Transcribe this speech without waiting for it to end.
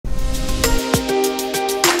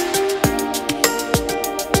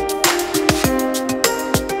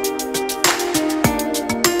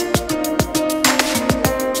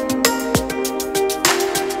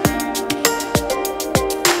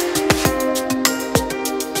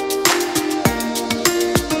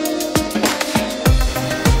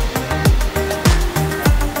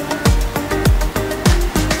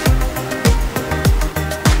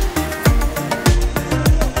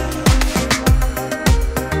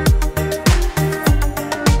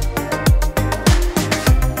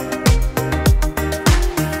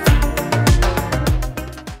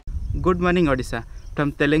Good morning Odisha from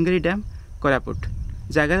तेलेंगिरी dam Koraput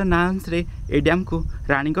जगार ना अनुसार ए डैम को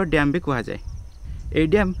रानीगढ़ डैम भी कह जाए। ए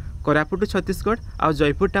डैम कोरापुट छत्तीसगढ़ आ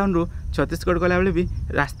जयपुर टाउन रु छत्तीसगढ़ गला बेले भी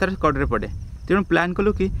रास्तार कड़े पड़े। तेणु प्लान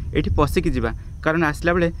कलु कि ये पशिकी जावा कारण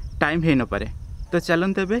आसला बेले टाइम हो न पारे। तो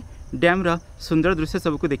चलते ए डैम रो सुंदर दृश्य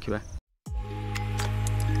सबको देखा।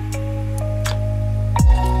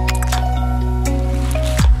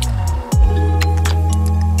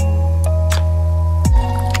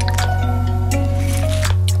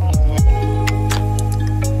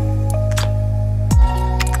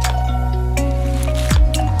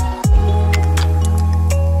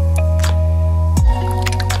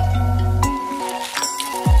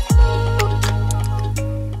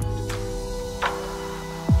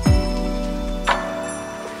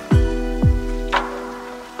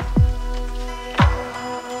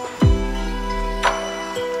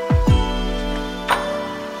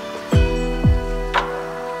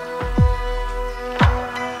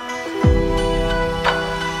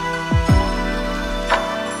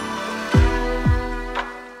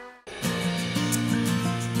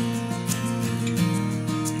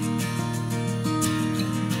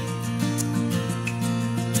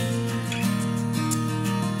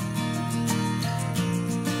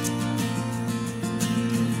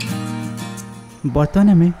 बर्तमान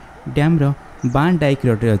आम डैम रो बाण डाइक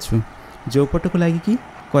रोड रे अच्छु जो पट को लगिकी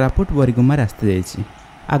कोरापुट बरिगुमा रास्ता जाइए।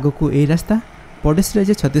 आग को यही रास्ता पड़ोसी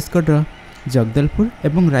राज्य छत्तीसगढ़ जगदलपुर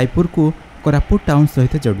एवं रायपुर को कोरापुट टाउन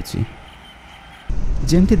सहित जोड़ुची।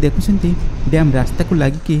 जमती देखुंती डैम रास्ता को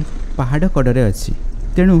लगिकी पहाड़ कड़े अच्छी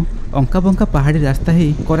तेणु अंका बंका पहाड़ी रास्ता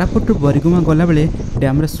ही कोरापुट बरिगुमा गला बेले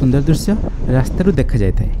डैम रो सुंदर दृश्य रास्तारू देखा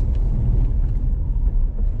जाए।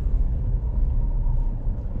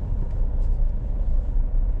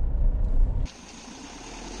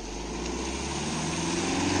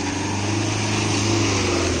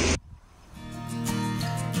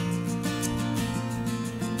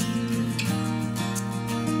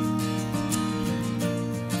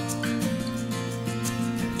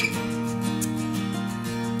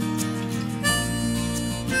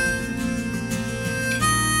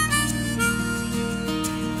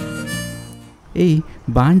 यही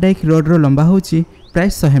बाण डाइक रोड रो लंबा होची प्राय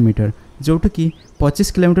 100 मीटर जोटू कि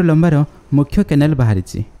 25 किलोमीटर लंबार मुख्य केनाल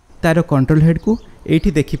बाहरी। तार कंट्रोल हेड को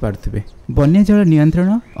एठी देखि पारुथिबे। बन्या जल नियंत्रण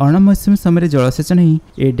अण मौसम समय जलसेचन ही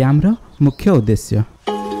ए डैम रो मुख्य उद्देश्य।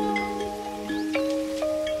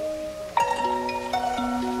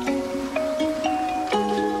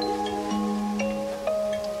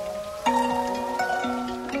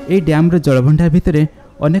 ए डैम रो जलभंडार भितरे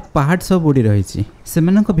अनेक पहाड़ सब बुड़ी रही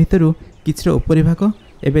सेमानक भितरु किछर उपरी भाग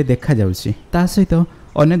एबे देखा जाउछि। ता सहित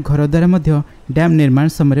अनेक घर द्वारा मध्य डैम निर्माण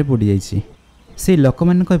समय बुड़ी जाइछि। से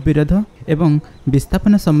लोकमानक विरोध एवं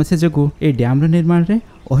विस्थापन समस्या जोगु ए डैम रो निर्माण रे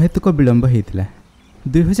अहेतुक विलंब हेतिला।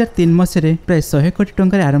 2003 मसीह प्राय 100 कोटी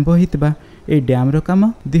टंकार आरंभ होइतबा ए डैम रो काम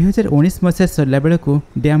 2019 मसीह सरला बेलकु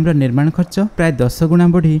डैम रो निर्माण खर्च प्राय 10 गुणा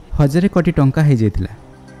बढ़ी 1000 कोटी टंका हो जाइतिला।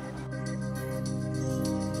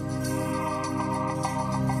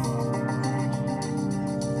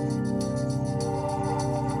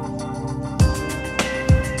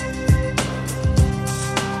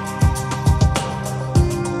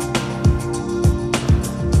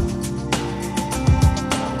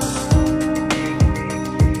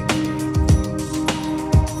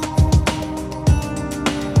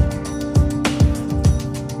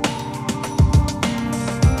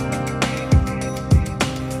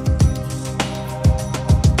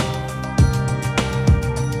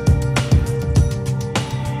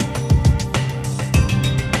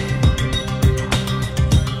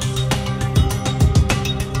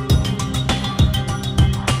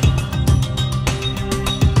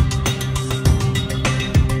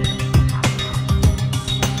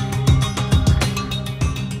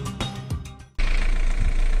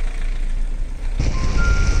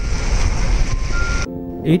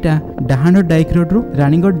 एटा डाहाण डाइक रोड रु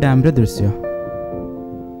रानीगढ़ डैम रो दृश्य।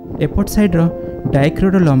 एपट साइड रो डाइक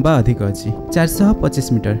रोड लंबा अधिक अच्छी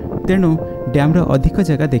 425 मीटर तेणु डैम रो अधिक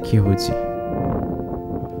जगह देखी होची।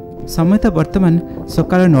 समय तो वर्तमान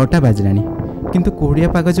सकाळ 9टा बाजलानी किंतु कोहड़िया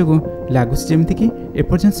पाग जोगु लागुच जेमति कि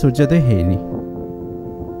एपर्यंत सूर्योदय हेनी।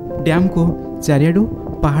 डैम को चारियाडू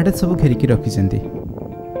पहाड़ सब घेरिकी रखिछन्ती।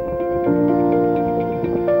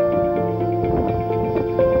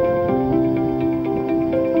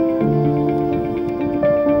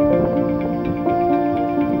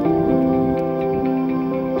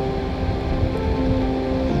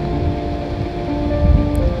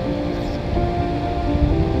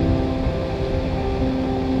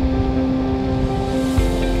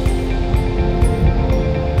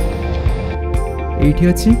 एठी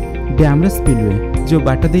अछि डैम स्पिलवे जो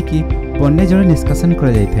बाट देखि बन्या जल निष्कासन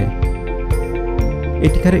कर जाए।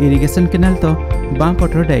 एठिकार इरिगेशन केनाल तो बाँ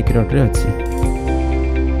पटर डाइक रोड रे अछि।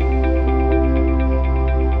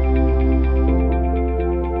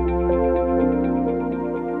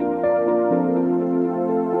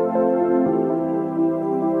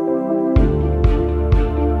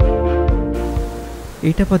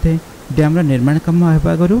 एटा पथे डैम निर्माण काम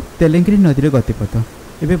होगा आगु तेलेंगिरी नदी गतिपथ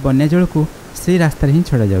एवं बन्या जल को से रास्तार ही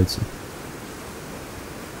छड़ा जाउछि।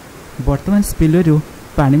 वर्तमान स्पिलवे रु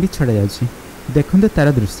पानी भी छड़ा जाउछि। देखंतु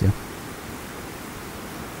तार दृश्य।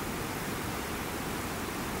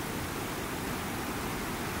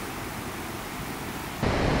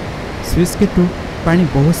 स्लुइस गेट रु पानी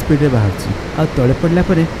बहुत स्पीड रे बाहर आ तले पड़ला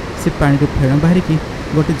परे से पानी रो फेण बाहर की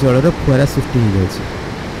गोटे जलर फुआरा सृष्टि हो जाउछि।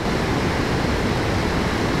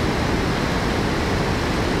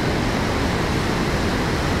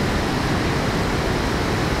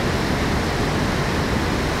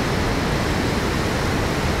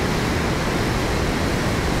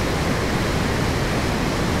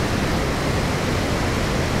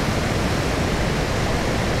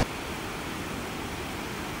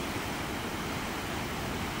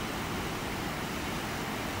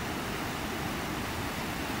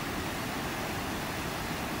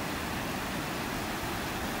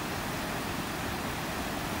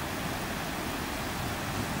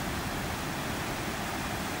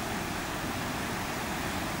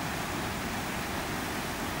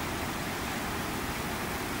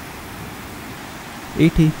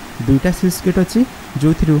 एठी दुईटा स्लुइस गेट अच्छी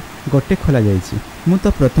जो गोटे खोल जाइए। मु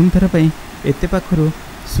तो प्रथम थर पर एते पाखरु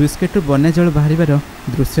स्लुइस गेट रु बन्या जल बाहर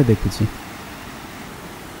दृश्य देखुची।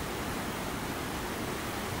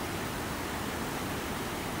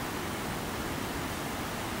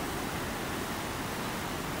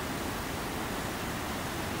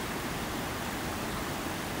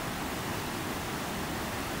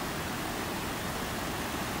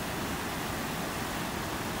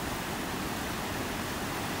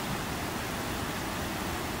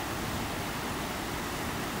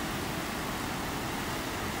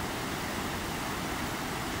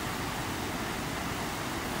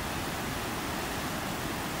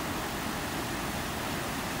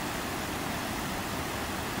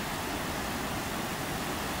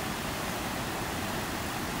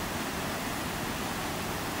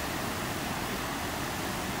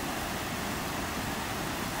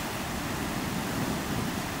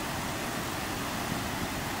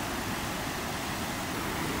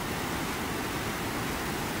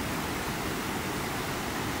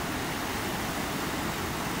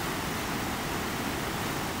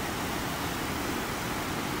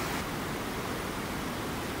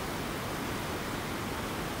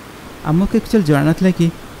 आमको एक्चुअल जाना नाथला कि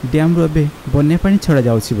डैम रो एबे बन्या पानी छड़ा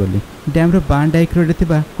जाउछि बोली। डैम रो बाँ डाइक रोड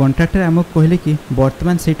थिबा कॉन्ट्रैक्टर आमको कहले कि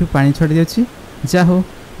वर्तमान सेठू पानी छड़ा जाउछि। जा हो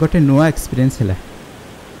गोटे नुआ एक्सपीरियंस हैला।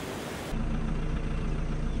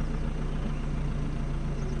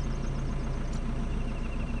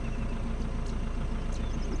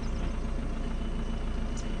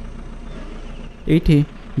 एठी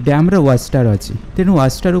डैम रो वाच टावर अछि। तेणु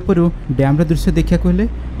वाच टावर उपरु डैम रो दृश्य देखिया कहले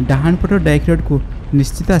डाहाण पट डाइक रोड को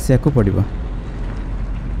निश्चित आसिया को पड़िबो।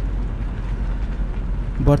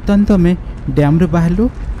 बर्तमान तो आम डैम रू बाहरलु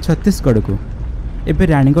छत्तीसगढ़ को। एबे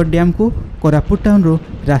रानीगढ़ डैम को कोरापुट टाउन रो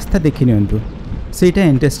रास्ता देखि नियंतु। सेटा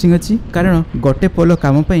इंटरेस्टिंग अछि कारण गोटे पोलो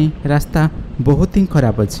काम पई रास्ता बहुत ही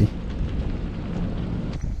खराब अछि।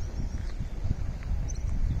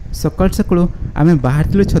 सकाल सकाळु आम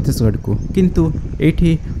बाहर छत्तीसगढ़ को किंतु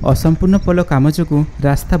एठी असंपूर्ण पोलो काम जो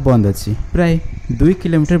रास्ता बंद अछि। प्राय 2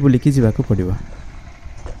 किलोमीटर बुलिकी जावाक पड़िबो।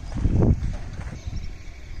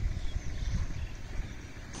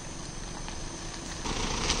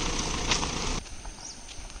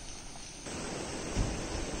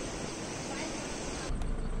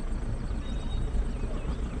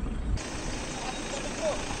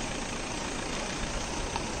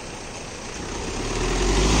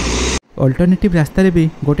 अल्टरनेटिव रास्तार भी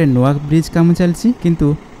गोटे नुआ ब्रिज काम चलती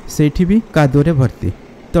किंतु सेठी भी कादुरे भर्ती।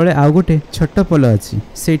 तले आउ गोटे छोट पोल अच्छी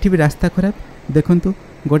सेठी भी रास्ता खराब। देखंतु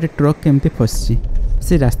गोटे ट्रक केमती फसची।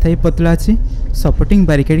 से रास्ता ही पतला अच्छी सपोर्टिंग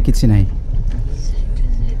बैरिकेड किछि नाही।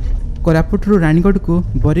 कोरापुट रु रानीगढ़ को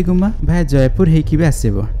बरीगुमा भाया जयपुर होइकी भी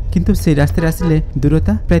आसेबो किंतु से रास्ता आसिले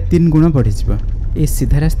दूरता प्राय 3 गुण बढ़ी जिवो। ए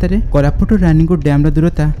सीधा रास्ता रे कोरापुट रानीगढ़ डैम रो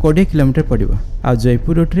दूरता 20 किलोमीटर पड़िबो आ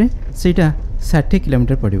जयपुर रोड रे सेटा 60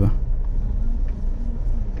 किलोमीटर पड़िबो।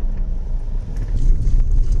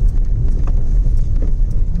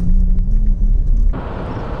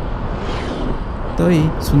 तो ये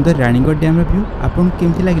सुंदर रानीगढ़ डैम व्यू आपको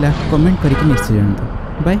केमती लगला कमेंट करके निश्चय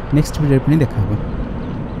जानतु। बाय नेक्स्ट वीडियो पुणी देखा।